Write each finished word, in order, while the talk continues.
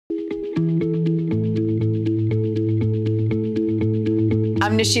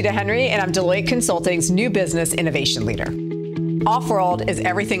I'm Nishita Henry, and I'm Deloitte Consulting's new business innovation leader. Off-world is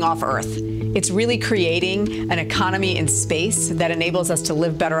everything off Earth. It's really creating an economy in space that enables us to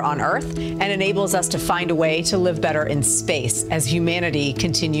live better on Earth and enables us to find a way to live better in space as humanity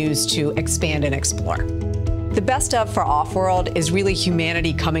continues to expand and explore. The best of for off-world is really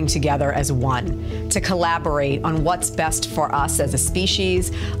humanity coming together as one to collaborate on what's best for us as a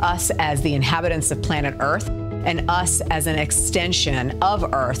species, us as the inhabitants of planet Earth, and us as an extension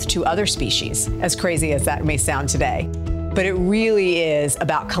of Earth to other species, as crazy as that may sound today. But it really is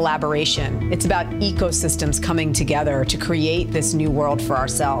about collaboration. It's about ecosystems coming together to create this new world for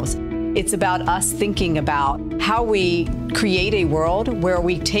ourselves. It's about us thinking about how we create a world where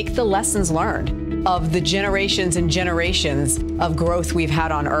we take the lessons learned of the generations and generations of growth we've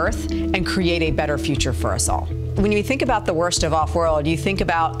had on Earth and create a better future for us all. When you think about the worst of off-world, you think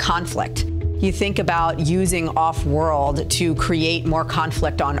about conflict. You think about using off-world to create more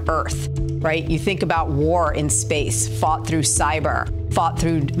conflict on Earth, right? You think about war in space, fought through cyber, fought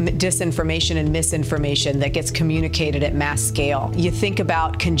through disinformation and misinformation that gets communicated at mass scale. You think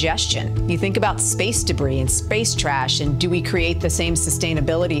about congestion. You think about space debris and space trash, and do we create the same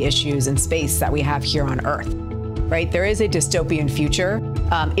sustainability issues in space that we have here on Earth? Right? There is a dystopian future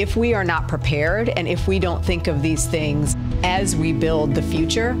if we are not prepared, and if we don't think of these things as we build the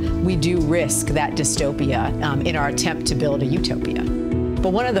future, we do risk that dystopia in our attempt to build a utopia.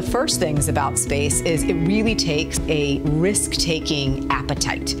 But one of the first things about space is it really takes a risk-taking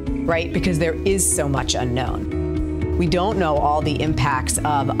appetite, right? Because there is so much unknown. We don't know all the impacts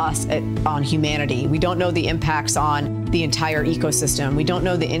of us on humanity. We don't know the impacts on the entire ecosystem. We don't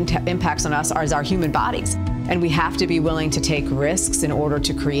know the impacts on us as our human bodies. And we have to be willing to take risks in order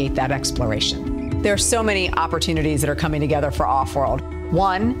to create that exploration. There are so many opportunities that are coming together for off-world.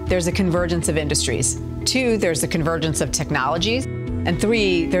 One, there's a convergence of industries. Two, there's the convergence of technologies. And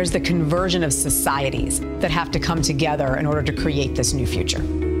three, there's the conversion of societies that have to come together in order to create this new future.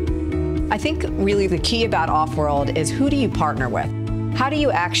 I think really the key about off-world is, who do you partner with? How do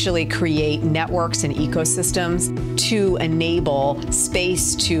you actually create networks and ecosystems to enable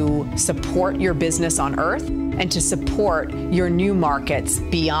space to support your business on Earth and to support your new markets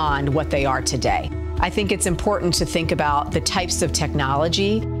beyond what they are today? I think it's important to think about the types of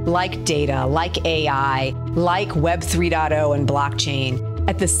technology like data, like AI, like Web 3.0 and blockchain,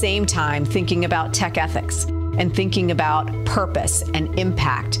 at the same time thinking about tech ethics and thinking about purpose and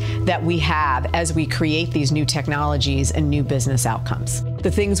impact that we have as we create these new technologies and new business outcomes. The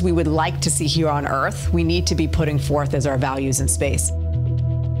things we would like to see here on Earth, we need to be putting forth as our values in space.